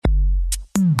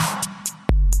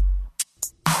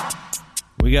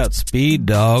We got speed,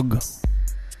 dog.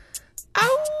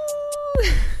 Ow!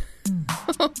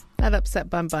 That upset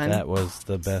Bun Bun. That was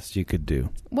the best you could do.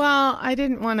 Well, I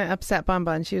didn't want to upset Bun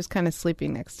Bun. She was kind of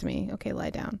sleeping next to me. Okay,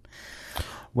 lie down.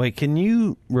 Wait, can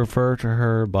you refer to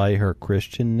her by her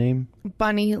Christian name?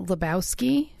 Bunny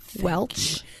Lebowski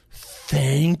Welch.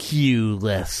 Thank you,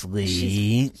 Leslie.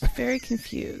 She's very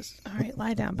confused. All right,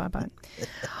 lie down, Bun Bun.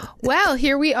 Well,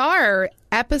 here we are.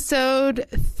 Episode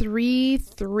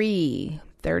 33.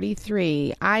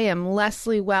 I am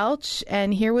Leslie Welch,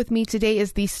 and here with me today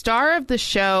is the star of the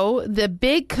show, the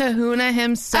big kahuna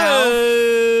himself.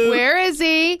 Oh. Where is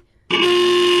he?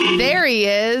 There he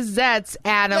is. That's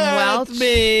Adam Welch.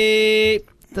 Me.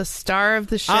 The star of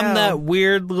the show. I'm that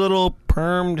weird little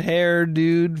permed hair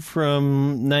dude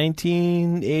from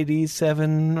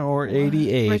 1987 or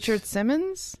 88. Richard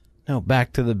Simmons? No,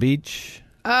 Back to the Beach.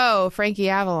 Oh, Frankie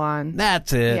Avalon.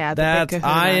 That's it. Yeah, the big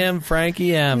kahuna. I am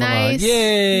Frankie Avalon. Nice.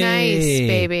 Yay! Nice,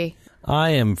 baby. I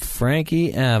am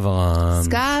Frankie Avalon.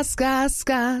 Ska, ska,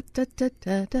 ska. Da, da,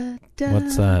 da, da, da.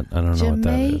 What's that? I don't know what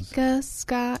that is. Jamaica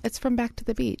ska. It's from Back to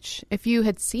the Beach. If you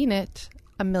had seen it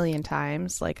a million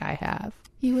times, like I have,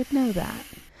 you would know that.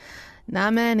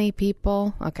 Not many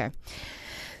people. Okay.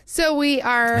 So we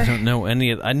are... I don't know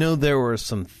any of... I know there were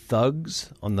some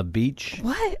thugs on the beach.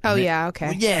 What? Oh, yeah, okay.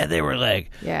 Well, yeah, they were like,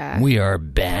 yeah. We are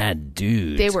bad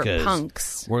dudes. They were 'cause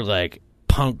punks. We're like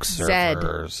punk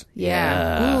surfers.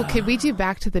 Yeah. Ooh, could we do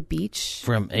Back to the Beach?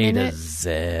 From A to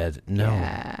Z. No.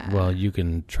 Yeah. Well, you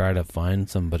can try to find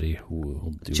somebody who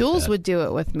will do Jules that. would do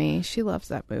it with me. She loves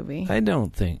that movie. I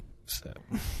don't think so.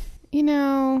 You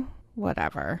know,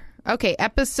 whatever. Okay,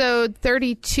 episode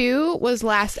 32 was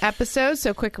last episode,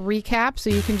 so quick recap, so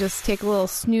you can just take a little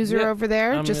snoozer over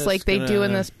there, I'm just like they do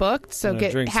in this book. So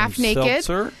get half naked.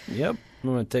 Seltzer. Yep. I'm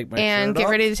going to take my and shirt get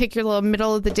off. ready to take your little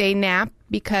middle of the day nap,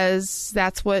 because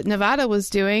that's what Nevada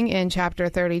was doing in chapter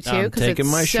 32. I'm Because taking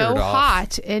it's my so shirt off.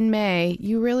 hot in May.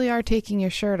 You really are taking your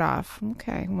shirt off.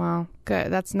 Okay, well,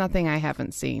 good. That's nothing I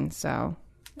haven't seen, so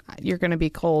you're going to be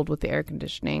cold with the air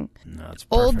conditioning. No, it's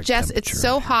Old perfect Jess, temperature. it's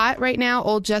so hot right now.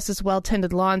 Old Jess's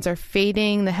well-tended lawns are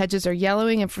fading. The hedges are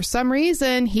yellowing. And for some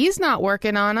reason, he's not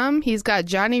working on them. He's got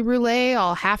Johnny Roulet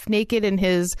all half naked in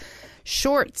his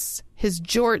shorts, his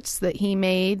jorts that he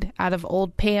made out of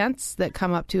old pants that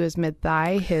come up to his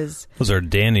mid-thigh, his Those are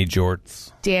Danny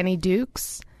jorts. Danny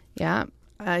Dukes. Yeah.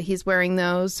 He's wearing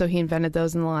those. So he invented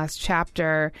those in the last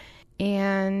chapter.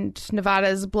 And she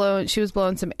was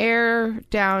blowing some air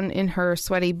down in her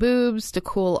sweaty boobs to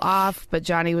cool off, but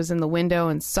Johnny was in the window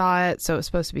and saw it, so it was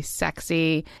supposed to be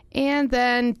sexy. And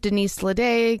then Denise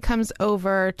Ledet comes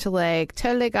over to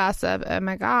tell the gossip, oh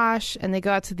my gosh, and they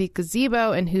go out to the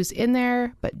gazebo, and who's in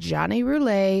there but Johnny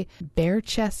Roulet,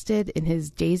 bare-chested in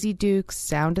his Daisy Dukes,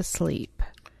 sound asleep.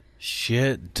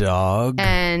 Shit, dog.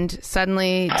 And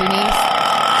suddenly Denise...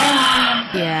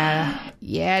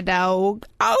 Yeah, dog.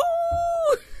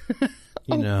 Oh!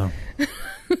 You know.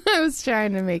 I was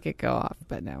trying to make it go off,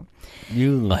 but no.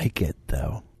 You like it,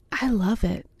 though. I love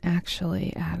it,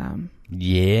 actually, Adam.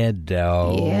 Yeah,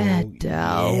 dog. Yeah,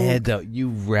 dog. Yeah, dog. You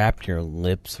wrapped your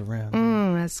lips around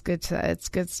it. That's good. It's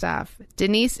good stuff.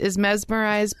 Denise is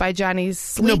mesmerized by Johnny's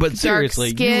sleek, dark seriously,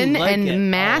 skin you like it a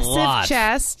and massive lot.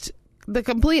 chest. The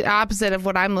complete opposite of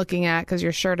what I'm looking at, because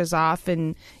your shirt is off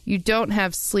and you don't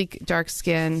have sleek, dark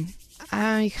skin.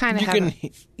 You kind of have...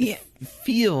 You can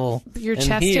feel your and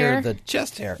chest hear hair? the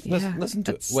chest hair. Yeah, Listen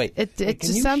to it. it's- Wait. it Can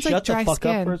just you sounds like shut dry the fuck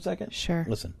skin. up for a second? Sure.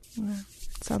 Listen.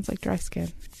 Sounds like dry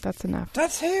skin. That's enough.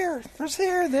 That's hair. There's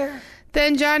hair there.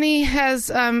 Then Johnny has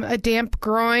a damp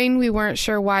groin. We weren't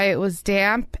sure why it was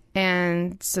damp,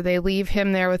 and so they leave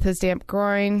him there with his damp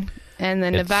groin. And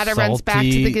then It's Nevada runs back to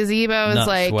the gazebo and is nut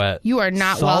like, sweat. you are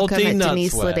not Salty welcome at nut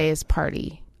Denise sweat. Ledet's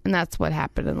party. And that's what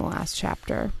happened in the last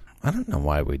chapter. I don't know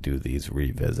why we do these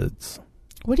revisits.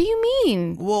 What do you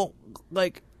mean? Well,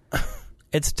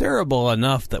 it's terrible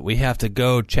enough that we have to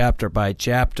go chapter by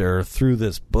chapter through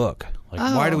this book.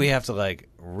 Why do we have to,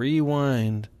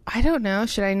 rewind? I don't know.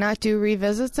 Should I not do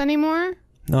revisits anymore?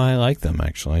 No, I like them,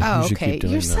 actually. Oh, You should okay. keep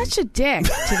doing You're them. such a dick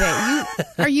today.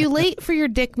 Are you late for your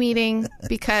dick meeting?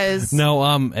 Because... No,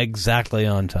 I'm exactly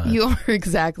on time. You are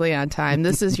exactly on time.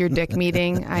 This is your dick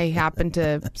meeting. I happen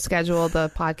to schedule the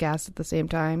podcast at the same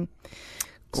time.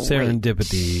 Great.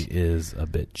 Serendipity is a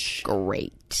bitch.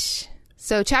 Great.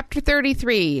 So, chapter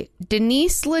 33.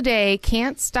 Denise Ledet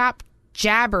can't stop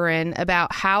jabbering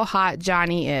about how hot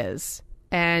Johnny is.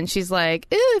 And she's like,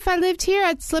 ooh, if I lived here,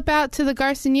 I'd slip out to the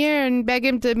Garçonniere and beg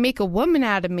him to make a woman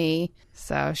out of me.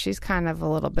 So she's kind of a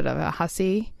little bit of a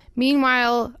hussy.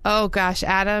 Meanwhile, oh gosh,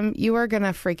 Adam, you are going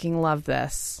to freaking love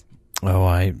this. Oh,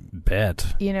 I bet.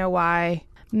 You know why?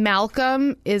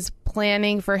 Malcolm is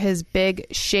planning for his big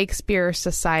Shakespeare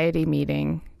Society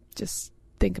meeting. Just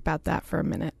think about that for a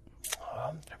minute.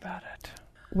 About it.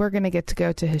 We're going to get to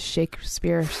go to his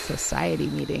Shakespeare Society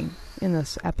meeting in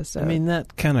this episode. I mean,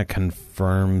 that kind of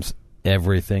confirms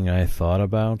everything I thought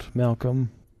about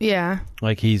Malcolm. Yeah.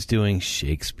 Like he's doing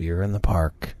Shakespeare in the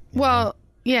park. Well,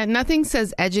 yeah, nothing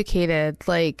says educated,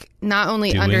 like not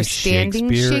only Doing understanding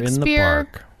Shakespeare, in the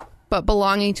park. but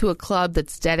belonging to a club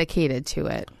that's dedicated to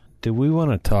it. Do we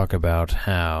want to talk about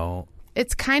how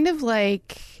It's kind of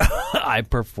like... I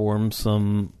performed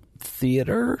some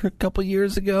theater a couple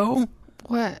years ago?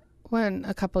 What? When?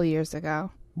 A couple years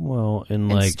ago? Well, in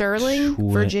In Sterling,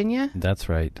 Virginia? That's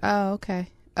right. Oh, okay.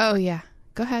 Oh, yeah.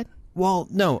 Go ahead. Well,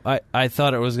 no, I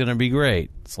thought it was going to be great.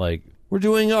 It's like, we're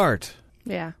doing art.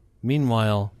 Yeah.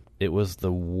 Meanwhile, it was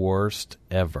the worst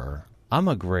ever. I'm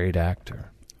a great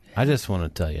actor. I just want to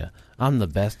tell you, I'm the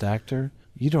best actor.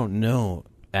 You don't know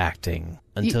acting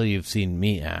until you've seen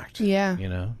me act. Yeah. You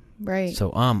know? Right.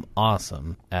 So I'm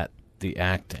awesome at the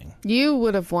acting. You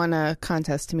would have won a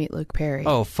contest to meet Luke Perry.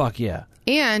 Oh, fuck yeah.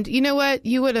 And you know what?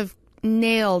 You would have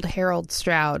nailed Harold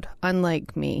Stroud,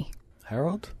 unlike me.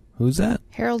 Harold? Who's that?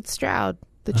 Harold Stroud,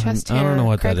 the chest hair I don't know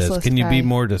what that is. Craigslist Can you be guy.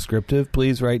 more descriptive,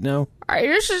 please, right now? All right,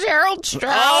 this is Harold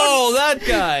Stroud. Oh, that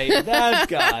guy. That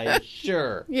guy.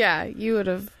 Sure. Yeah, you would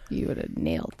have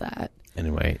nailed that.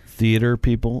 Anyway, theater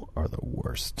people are the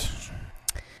worst.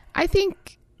 I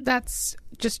think that's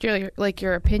just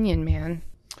your opinion, man.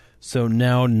 So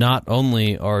now not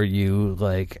only are you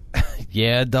like,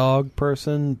 yeah, dog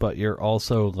person, but you're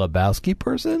also Lebowski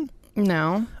person?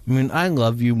 No. I mean, I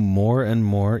love you more and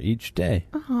more each day.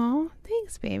 Oh,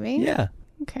 thanks, baby. Yeah.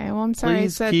 Okay, well, I'm sorry.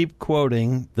 Please keep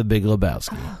quoting The Big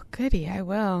Lebowski. Oh, goody, I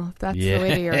will. If that's Yeah. the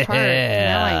way to your heart.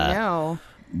 Now I know.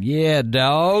 Yeah,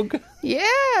 dog. Yeah,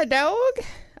 dog.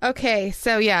 Okay,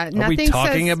 so yeah, Are nothing we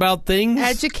talking says about things?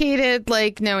 educated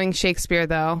like knowing Shakespeare,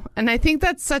 though. And I think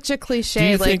that's such a cliche. Do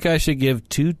you like, think I should give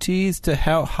 2 T's to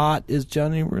how hot is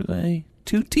Johnny Rene?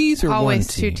 2 T's or always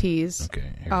 1 T? 2 T's. Okay.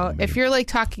 here, Oh, let me- if you're like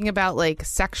talking about like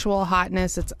sexual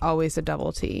hotness, it's always a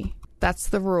double T. That's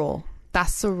the rule.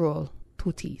 That's the rule.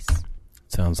 2 T's.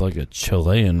 Sounds like a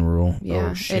Chilean rule. Yeah,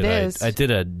 oh, shit. it is. I did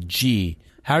a G.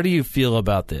 How do you feel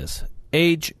about this?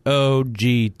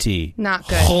 HOGT. Not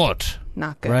good. Hot.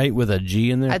 Not good. Right? With a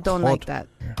G in there? I don't Hot. like that.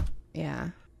 Yeah.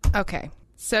 Okay.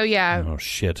 So yeah, Oh,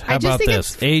 shit. How I just about think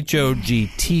this?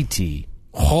 HOGTT.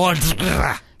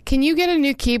 Hot. can you get a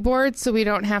new keyboard so we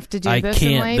don't have to do I this in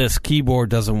can't. life? This keyboard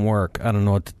doesn't work. I don't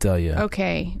know what to tell you.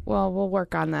 Okay. Well, we'll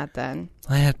work on that then.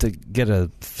 I have to get a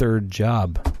third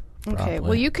job. Okay. Probably.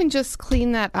 Well, you can just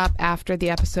clean that up after the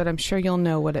episode. I'm sure you'll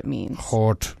know what it means.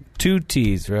 Hot. 2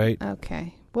 T's, right?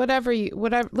 Okay. Whatever.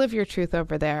 Live your truth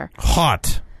over there.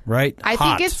 Hot. Right? I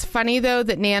Hot. think it's funny though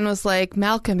that Nan was like,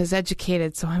 Malcolm is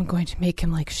educated, so I'm going to make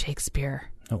him like Shakespeare.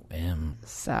 Oh, M.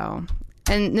 So,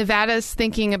 and Nevada's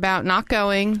thinking about not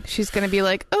going. She's going to be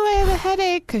like, oh, I have a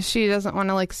headache, because she doesn't want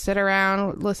to like sit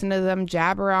around, listen to them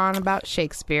jabber on about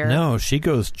Shakespeare. No, she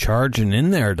goes charging in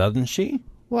there, doesn't she?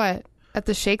 What? At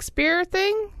the Shakespeare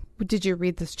thing? Did you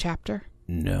read this chapter?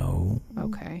 No.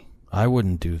 Okay. I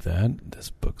wouldn't do that. This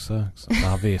book sucks.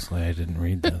 Obviously, I didn't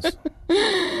read this.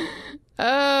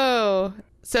 Oh.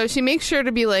 So she makes sure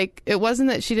to be like, it wasn't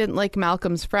that she didn't like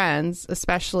Malcolm's friends,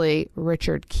 especially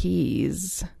Richard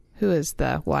Keyes. Who is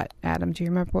the what? Adam, do you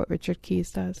remember what Richard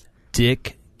Keyes does?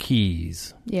 Dick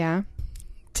Keys. Yeah.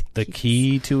 The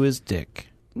key to his dick.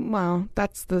 Well,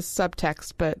 that's the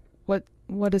subtext, but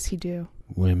what does he do?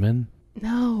 Women.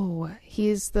 No,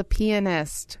 he's the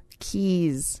pianist.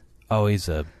 Keyes. Oh, he's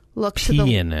a Look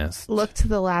pianist. look to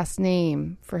the last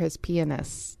name for his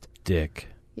pianist. Dick.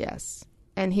 Yes.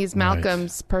 And he's Right.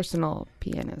 Malcolm's personal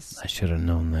pianist. I should have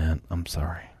known that. I'm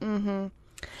sorry.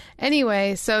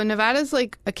 Anyway, so Nevada's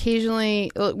like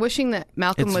occasionally wishing that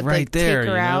Malcolm It's would right like there, take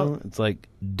her you out. know? It's like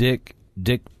Dick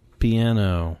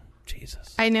piano.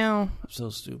 Jesus. I know. I'm so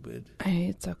stupid.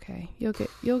 It's okay.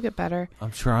 You'll get better.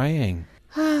 I'm trying.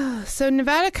 So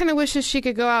Nevada kind of wishes she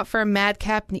could go out for a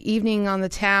madcap evening on the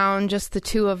town, just the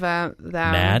two of them.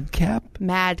 Madcap?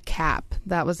 Madcap.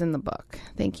 That was in the book.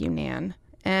 Thank you, Nan.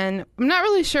 And I'm not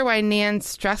really sure why Nan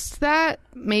stressed that.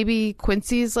 Maybe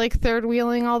Quincy's like third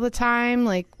wheeling all the time.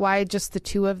 Like, why just the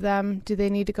two of them? Do they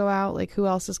need to go out? Like, who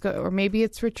else is going? Or maybe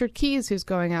it's Richard Keyes who's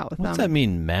going out with What's them. that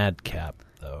mean, madcap,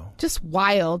 though? Just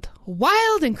wild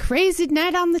and crazy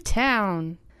night on the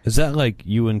town. Is that like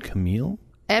you and Camille?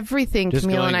 Everything Just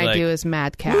Camille going and I like, do is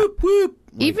madcap. Whoop, whoop.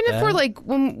 Like Even if that? we're like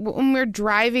when we're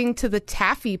driving to the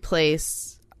taffy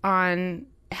place on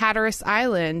Hatteras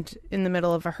Island in the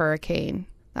middle of a hurricane.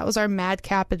 That was our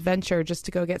madcap adventure, just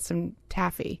to go get some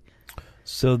taffy.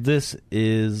 So this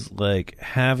is like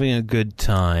having a good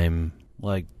time,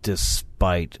 like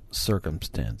despite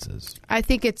circumstances. I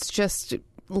think it's just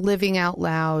living out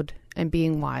loud and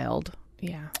being wild.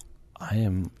 Yeah. I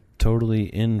am totally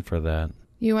in for that.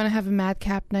 You want to have a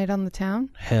madcap night on the town?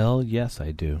 Hell yes,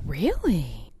 I do. Really?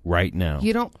 Right now.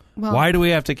 You don't... Well, Why do we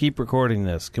have to keep recording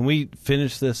this? Can we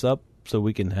finish this up so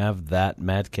we can have that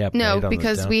madcap night on No,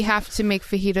 because the town? we have to make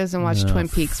fajitas and watch Twin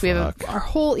Peaks. We have our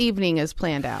whole evening is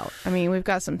planned out. I mean, we've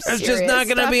got some There's serious just not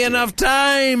going to stuff be enough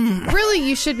time. Really,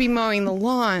 you should be mowing the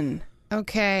lawn.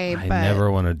 Okay, I but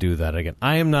never want to do that again.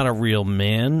 I am not a real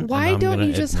man. why don't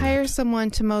you just admit hire it. someone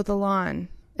to mow the lawn?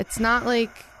 It's not like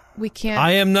we can't...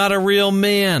 I am not a real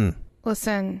man.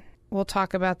 Listen, we'll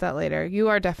talk about that later. You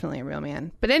are definitely a real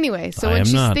man. But anyway, so I when am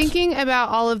she's not. thinking about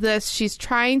all of this, she's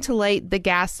trying to light the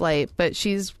gas light, but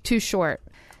she's too short.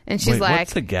 And she's Wait, like,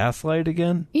 what's the gaslight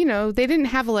again? you know, they didn't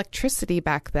have electricity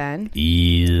back then.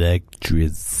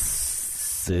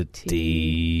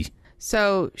 Electricity.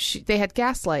 So they had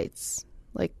gas lights,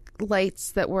 like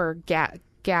lights that were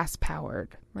gas powered,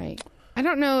 right? I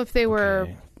don't know if they were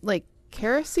Okay. like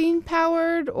kerosene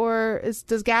powered, or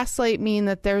does gaslight mean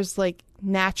that there's like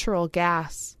natural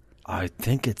gas? I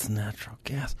think it's natural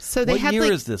gas. So they what had, year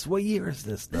like- is this? What year is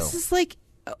this, though? This is like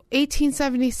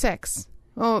 1876.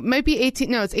 Oh, it might be it's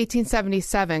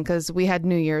 1877 because we had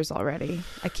New Year's already.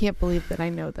 I can't believe that I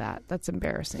know that. That's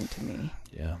embarrassing to me.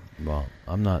 Yeah, well,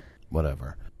 I'm not,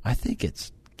 whatever. I think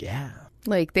it's gas.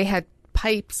 Like they had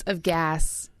pipes of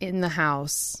gas in the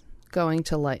house going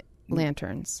to light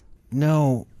lanterns.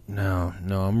 No,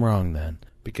 I'm wrong then.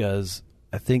 Because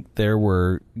I think there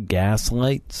were gas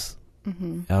lights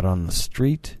out on the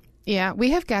street. Yeah, we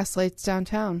have gas lights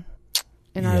downtown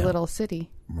in our Yeah. little city.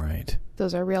 Right.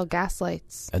 Those are real gas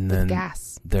lights. And with then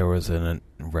gas. there was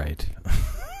right.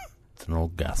 It's an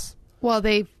old gas. Well,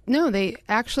 they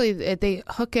actually they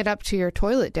hook it up to your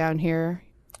toilet down here.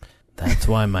 That's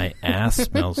why my ass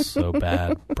smells so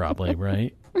bad, probably,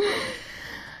 right?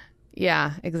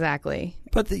 Yeah, exactly.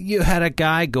 But you had a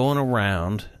guy going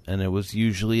around, and it was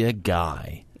usually a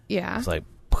guy. Yeah. It's like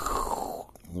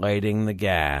lighting the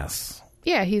gas.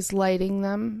 Yeah, he's lighting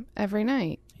them every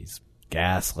night. He's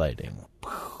gaslighting.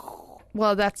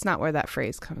 Well, that's not where that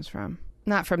phrase comes from.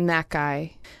 Not from that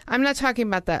guy. I'm not talking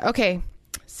about that. Okay.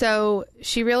 So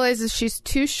she realizes she's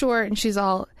too short and she's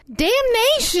all,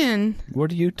 damnation!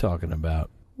 What are you talking about?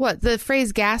 What, the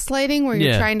phrase gaslighting where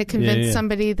you're Yeah. trying to convince Yeah.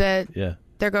 somebody that Yeah.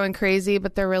 they're going crazy,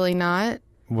 but they're really not?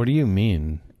 What do you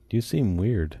mean? You seem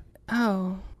weird.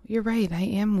 Oh, you're right. I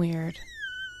am weird.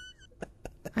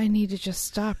 I need to just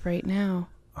stop right now.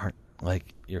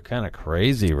 You're kind of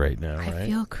crazy right now,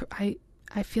 right?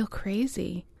 I feel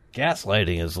crazy.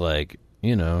 Gaslighting is like,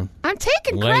 you know, I'm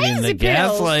taking lighting crazy the gas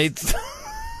pills. lights.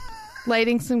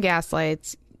 Lighting some gas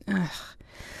lights. Ugh.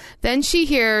 Then she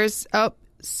hears,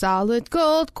 solid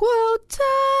gold quote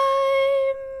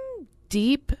time.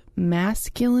 Deep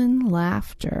masculine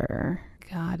laughter.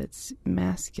 God, it's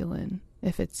masculine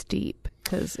if it's deep.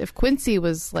 Because if Quincy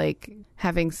was like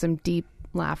having some deep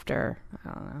laughter,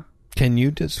 I don't know. Can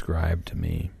you describe to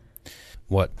me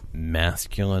what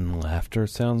masculine laughter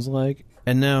sounds like?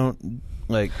 And now,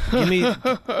 like, give me...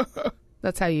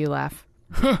 That's how you laugh.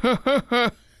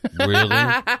 Really?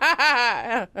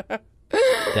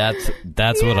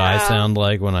 That's what I sound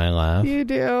like when I laugh. You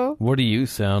do. What do you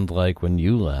sound like when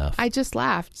you laugh? I just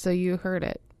laughed, so you heard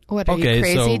it. What, are Okay, you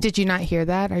crazy? so- Did you not hear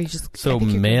that? Are you just... I So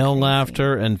think you're male crazy.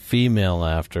 laughter and female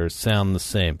laughter sound the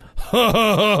same.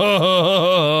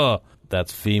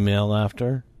 That's female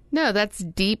laughter? No, that's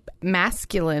deep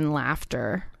masculine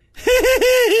laughter.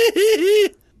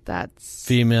 That's...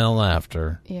 Female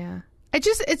laughter. Yeah.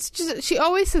 It's just, she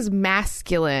always says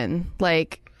masculine.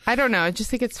 Like, I don't know. I just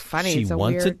think it's funny. She it's a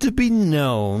wants weird... it to be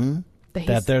known he's-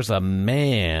 that there's a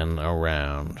man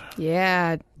around.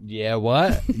 Yeah. Yeah,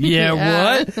 what? Yeah,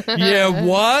 Yeah. what? Yeah,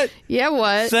 what? Yeah,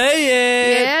 what?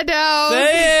 Say it. Yeah, no.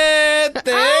 Say it.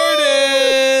 There it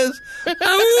is.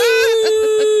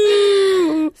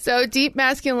 Ooh. So, deep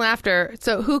masculine laughter.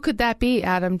 So, who could that be,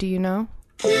 Adam? Do you know?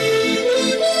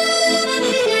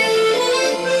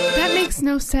 That makes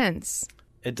no sense.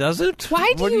 It doesn't?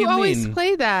 Why do What you always mean?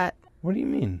 play that? What do you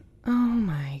mean? Oh,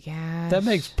 my gosh. That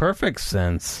makes perfect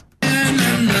sense.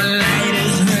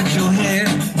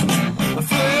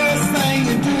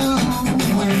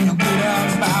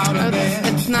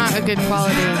 It's not a good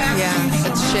quality. Yeah,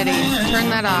 it's shitty. Turn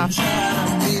that off.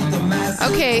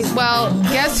 Okay, well,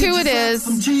 guess who it is?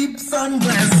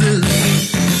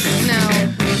 No.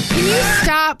 Can you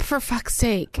stop, for fuck's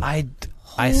sake? I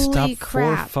Holy stopped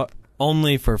crap.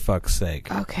 Only for fuck's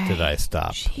sake. Okay. Did I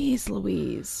stop? Jeez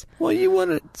Louise. Well, you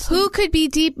want to... Who could be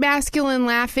deep masculine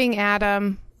laughing,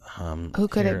 Adam? Who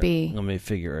could it be? Let me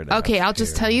figure it out. Okay, I'll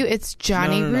just tell you it's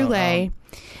Johnny Roulet,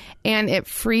 and it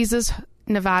freezes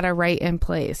Nevada right in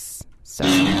place. So,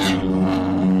 is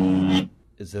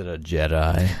it a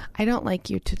Jedi? I don't like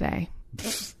you today.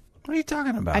 What are you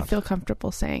talking about? I feel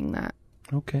comfortable saying that.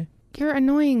 Okay. You're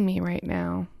annoying me right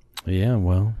now. Yeah,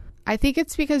 well. I think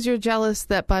it's because you're jealous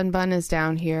that Bun Bun is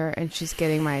down here and she's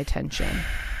getting my attention.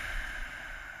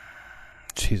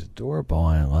 She's adorable.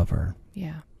 I love her.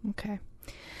 Yeah, okay.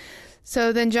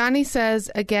 So then Johnny says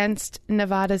against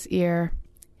Nevada's ear,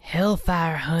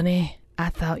 "Hellfire, honey. I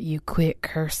thought you quit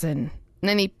cursing." And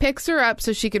then he picks her up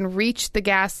so she can reach the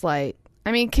gaslight.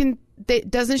 I mean,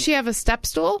 doesn't she have a step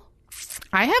stool?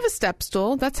 I have a step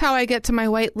stool. That's how I get to my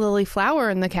white lily flower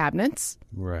in the cabinets.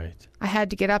 Right. I had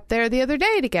to get up there the other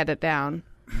day to get it down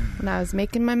when I was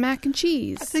making my mac and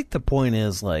cheese. I think the point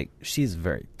is, like, she's a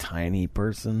very tiny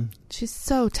person. She's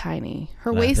so tiny. Her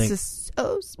And waist is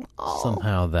so small.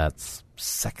 Somehow that's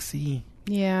sexy.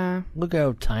 Yeah. Look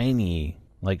how tiny.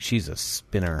 Like, she's a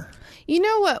spinner. You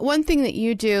know what? One thing that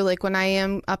you do, like when I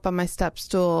am up on my step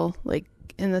stool, like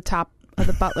in the top of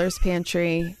the butler's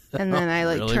pantry, and then I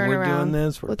like Really? turn We're around doing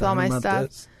this? We're with all my talking about stuff.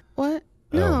 this? What?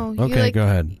 No. Oh, okay, you, like, go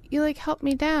ahead. You like help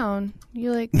me down.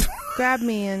 You like grab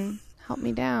me and help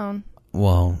me down.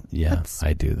 Well, yeah,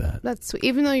 I do that. That's sweet.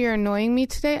 Even though you're annoying me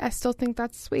today, I still think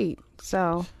that's sweet.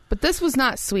 So, but this was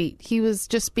not sweet. He was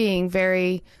just being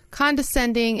very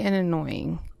condescending and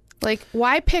annoying. Like,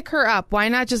 why pick her up? Why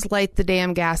not just light the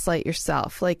damn gaslight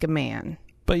yourself like a man?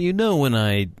 But you know, when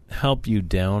I help you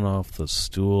down off the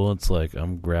stool, it's like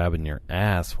I'm grabbing your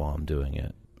ass while I'm doing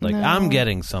it. Like, No. I'm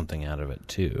getting something out of it,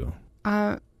 too.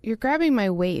 You're grabbing my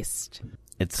waist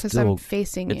It's because still I'm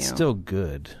facing you. It's still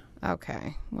good.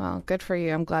 Okay. Well, good for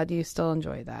you. I'm glad you still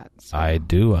enjoy that. So I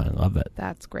do. I love it.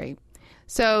 that's great.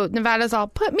 So Nevada's all,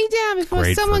 put me down before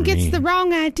Great someone for gets me. the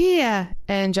wrong idea.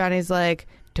 And Johnny's like,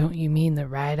 don't you mean the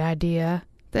right idea?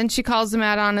 Then she calls him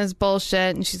out on his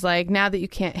bullshit, and she's like, now that you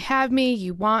can't have me,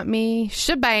 you want me.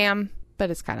 Shabam. But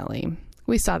it's kind of lame.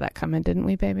 We saw that coming, didn't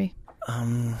we, baby?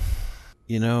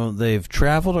 You know, they've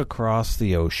traveled across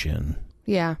the ocean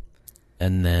Yeah.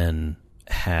 and then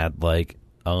had, like,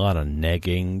 a lot of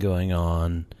negging going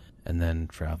on and then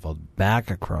traveled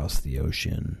back across the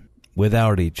ocean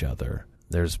without each other.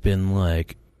 There's been,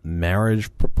 like,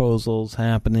 marriage proposals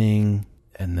happening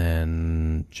and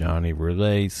then Johnny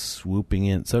Roulet swooping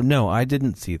in. So, no, I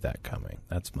didn't see that coming.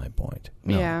 That's my point.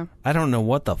 No. Yeah. I don't know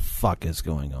what the fuck is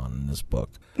going on in this book.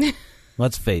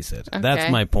 Let's face it. Okay.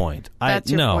 That's my point. That's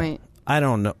your point. I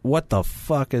don't know. What the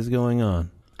fuck is going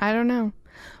on? I don't know.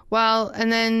 Well,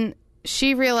 and then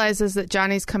she realizes that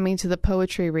Johnny's coming to the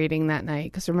poetry reading that night.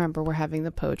 Because remember, we're having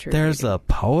the poetry There's reading. a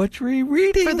poetry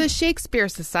reading? For the Shakespeare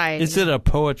Society. Is it a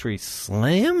poetry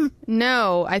slam?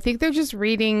 No, I think they're just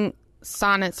reading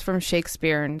sonnets from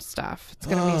Shakespeare and stuff. It's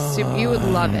going to be super. You would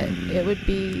love it. It would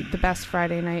be the best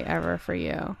Friday night ever for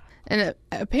you. And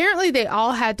apparently they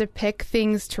all had to pick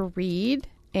things to read.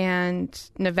 And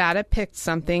Nevada picked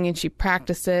something and she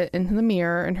practiced it in the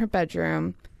mirror in her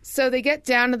bedroom. So they get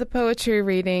down to the poetry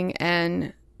reading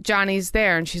and Johnny's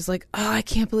there. And she's like, oh, I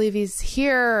can't believe he's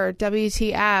here.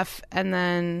 WTF. And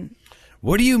then...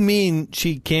 What do you mean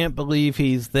she can't believe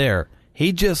he's there?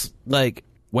 He just, like,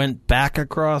 went back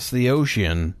across the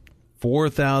ocean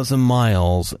 4,000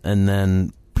 miles and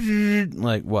then,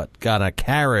 like, what, got a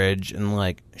carriage and,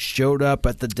 like, showed up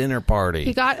at the dinner party.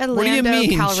 He got a What do you Lando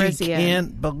mean Calrissian. she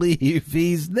can't believe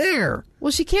he's there?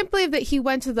 Well, she can't believe that he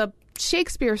went to the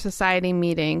Shakespeare Society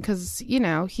meeting because, you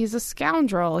know, he's a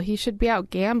scoundrel. He should be out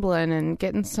gambling and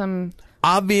getting some...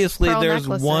 Obviously, pearl there's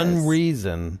necklaces. one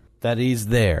reason that he's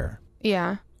there,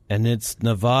 Yeah, and it's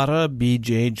Nevada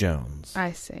B.J. Jones.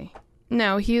 I see.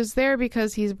 No, he was there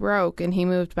because he's broke and he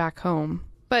moved back home.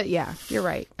 But yeah, you're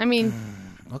right. I mean,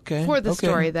 Okay. for the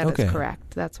story, that is okay.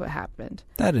 correct. That's what happened.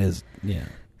 That is, yeah.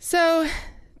 So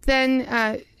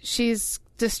then she's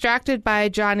distracted by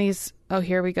Johnny's... Oh,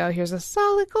 here we go. Here's a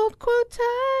solid gold quote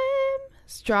time.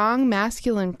 Strong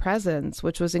masculine presence,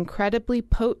 which was incredibly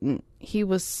potent. He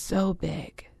was so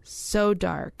big, so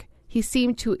dark. He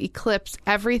seemed to eclipse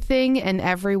everything and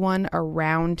everyone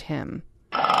around him.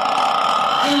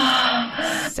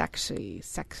 Sexy,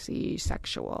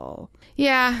 sexual.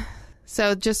 Yeah.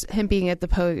 So just him being at the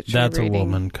poetry That's reading. a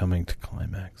woman coming to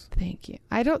climax. Thank you.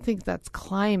 I don't think that's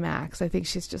climax. I think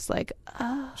she's just like,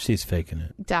 She's faking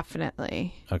it.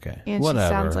 definitely. Okay. And Whatever. she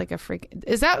sounds like a freak.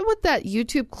 Is that what that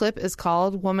YouTube clip is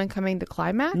called? Woman coming to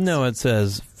climax? No, it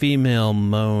says female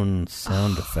moan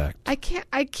sound effect. I can't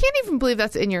even believe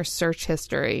that's in your search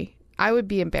history. I would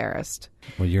be embarrassed.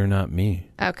 Well, you're not me.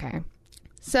 Okay.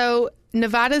 So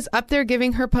Nevada's up there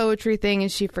giving her poetry thing,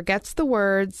 and she forgets the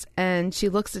words, and she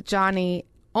looks at Johnny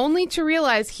only to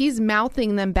realize he's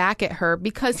mouthing them back at her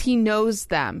because he knows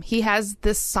them. He has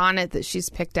this sonnet that she's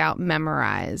picked out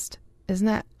memorized. Isn't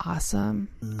that awesome?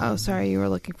 Oh, sorry, you were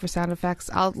looking for sound effects.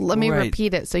 Let me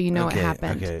repeat it so you know what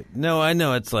happened. Okay. No, I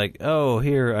know. It's like, oh,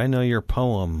 here, I know your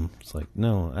poem. It's like,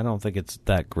 no, I don't think it's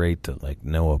that great to like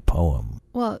know a poem.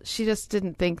 Well, she just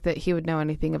didn't think that he would know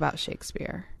anything about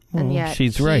Shakespeare. Well, and yet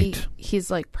she's right.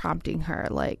 He's like prompting her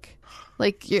like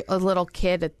you're a little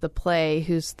kid at the play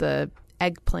who's the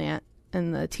eggplant,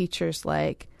 and the teacher's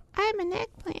like, I'm an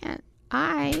eggplant.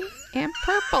 I am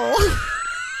purple.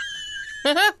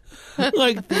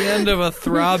 Like the end of a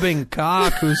throbbing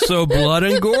cock who's so blood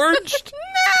engorged?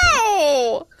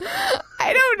 No!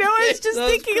 I don't know. I was just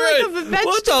thinking like of a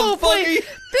vegetable play.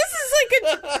 This is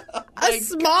like a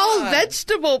small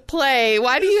vegetable play.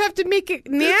 Why do you have to make it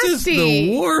nasty? This is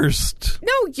the worst.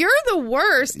 No, you're the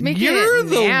worst. You're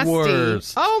the nasty.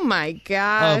 worst. Oh my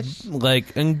gosh.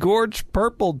 Like engorged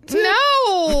purple tip.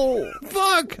 No!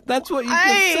 Fuck, that's what you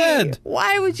just said.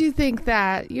 Why would you think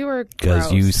that? You were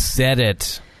Because you said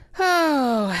it.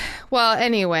 Oh, well,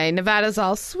 anyway, Nevada's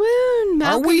all swoon.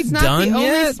 Malcolm's Are we not done the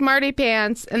yet? only smarty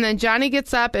pants. And then Johnny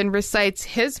gets up and recites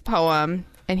his poem.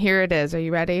 And here it is. Are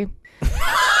you ready?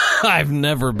 I've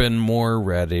never been more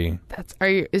ready.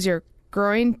 Is your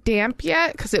groin damp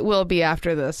yet? Because it will be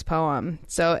after this poem.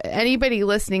 So anybody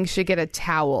listening should get a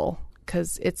towel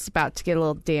because it's about to get a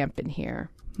little damp in here.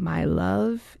 My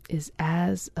love is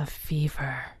as a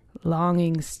fever,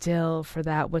 longing still for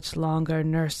that which longer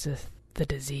nurseth the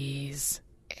disease.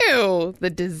 Ew, the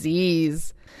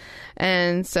disease.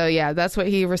 And so, yeah, that's what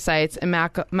he recites. And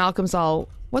Malcolm's all,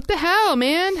 what the hell,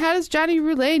 man? How does Johnny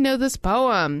Roulet know this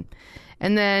poem?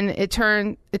 And then it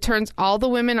turns all the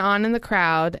women on in the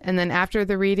crowd. And then after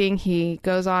the reading, he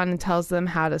goes on and tells them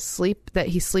how to sleep, that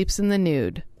he sleeps in the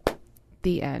nude.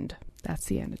 The end. That's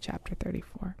the end of chapter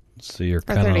 34. So you're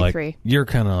kind of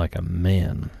like a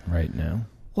man right now.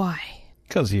 Why?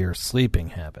 Because of your sleeping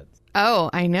habits. Oh,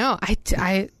 I know.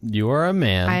 You are a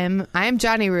man. I am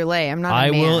Johnny Roulet. I'm not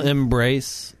a man. I will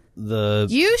embrace the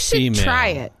You should female. try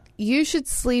it. You should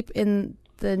sleep in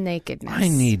the nakedness. I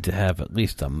need to have at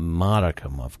least a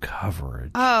modicum of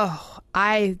coverage. Oh,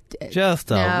 Just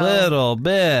a little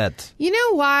bit. You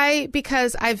know why?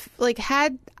 Because I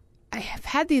have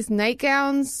had these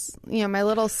nightgowns, my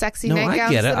little sexy nightgowns. No, I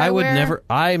get it. I would wear. never.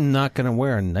 I'm not going to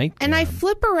wear a nightgown. And I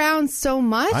flip around so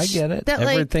much. I get it. That,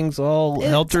 everything's all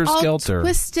helter skelter, all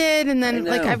twisted, and then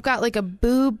I've got like a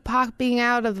boob popping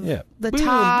out of the boom,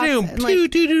 top. Boom, and, like,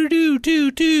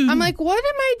 doo. I'm like, what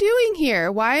am I doing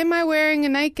here? Why am I wearing a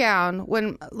nightgown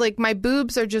when like my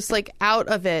boobs are just like out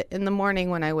of it in the morning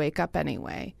when I wake up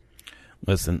anyway?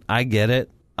 Listen, I get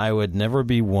it. I would never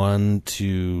be one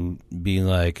to be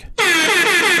like,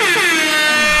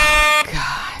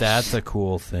 that's a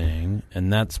cool thing,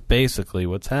 and that's basically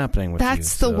what's happening with you.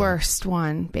 That's the worst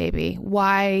one, baby.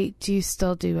 Why do you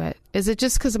still do it? Is it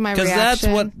just because of my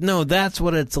reaction? That's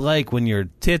what it's like when your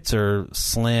tits are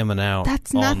slamming out.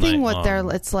 That's all nothing night what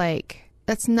long. it's like.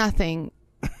 That's nothing.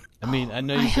 I mean, I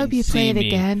know I hope you play it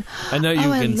again. I know you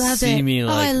can see me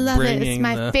like I love it. It's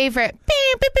my favorite.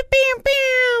 Bam, bam, bam, bam,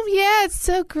 bam. Yeah, it's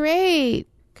so great.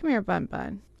 Come here, Bun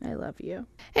Bun. I love you.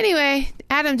 Anyway,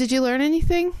 Adam, did you learn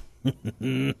anything?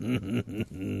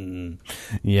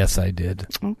 Yes, I did.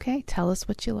 Okay, tell us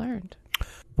what you learned.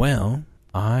 Well,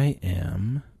 I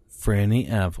am Franny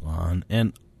Avalon,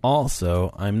 and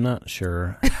also I'm not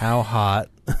sure how hot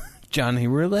Johnny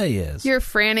Roulet is. You're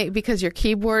Franny because your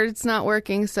keyboard's not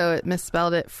working, so it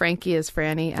misspelled it. Frankie is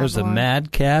Franny Avalon. There's a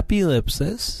madcap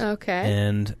ellipsis. Okay.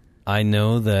 And I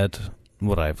know that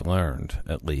what I've learned,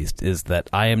 at least, is that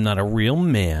I am not a real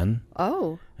man.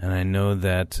 Oh. And I know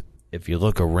that if you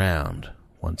look around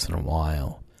once in a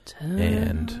while,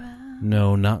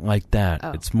 no, not like that.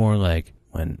 Oh. It's more like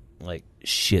when like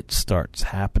shit starts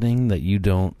happening that you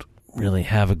don't really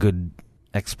have a good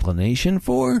explanation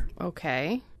for.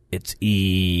 Okay. It's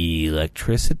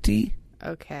electricity.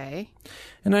 Okay.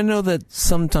 And I know that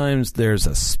sometimes there's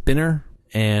a spinner,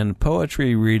 and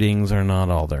poetry readings are not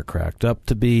all they're cracked up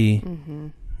to be,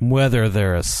 whether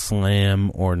they're a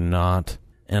slam or not.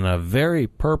 And a very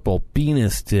purple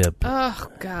penis tip Oh,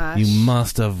 gosh. you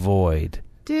must avoid.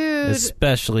 Dude.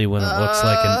 Especially when it looks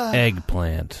like an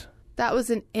eggplant. That was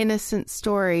an innocent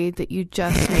story that you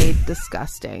just made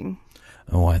disgusting.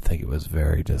 Oh, I think it was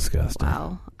very disgusting.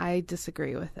 Wow, I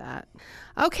disagree with that.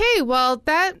 Okay, well,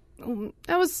 that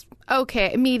was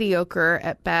okay. Mediocre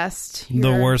at best.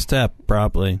 The worst step,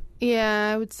 probably.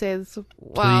 Yeah, I would say this.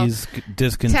 Well, Please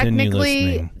discontinue technically,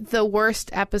 listening. the worst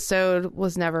episode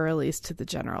was never released to the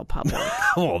general public.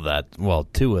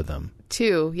 Two of them.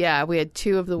 2, yeah, we had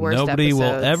 2 of the worst Nobody episodes.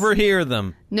 will ever hear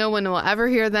them. No one will ever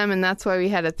hear them, and that's why we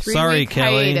had a 3-week Sorry,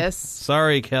 Kelly. hiatus.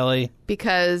 Sorry, Kelly.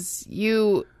 Because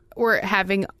you were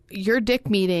having your dick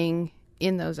meeting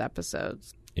in those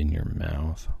episodes. In your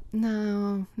mouth.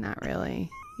 No, not really.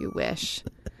 You wish.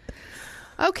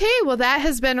 Okay, well, that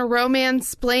has been a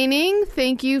romance-splaining.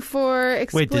 Thank you for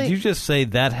explaining. Wait, did you just say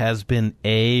that has been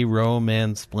a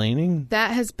romance-splaining?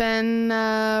 That has been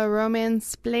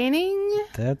romance-splaining.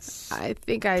 That's I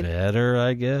think I... better,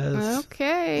 I guess.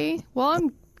 Okay. Well,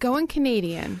 I'm going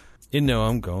Canadian.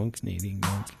 I'm going Canadian.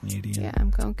 Yeah, I'm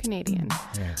going Canadian.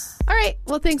 Yeah. All right.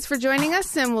 Well, thanks for joining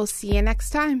us, and we'll see you next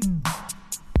time.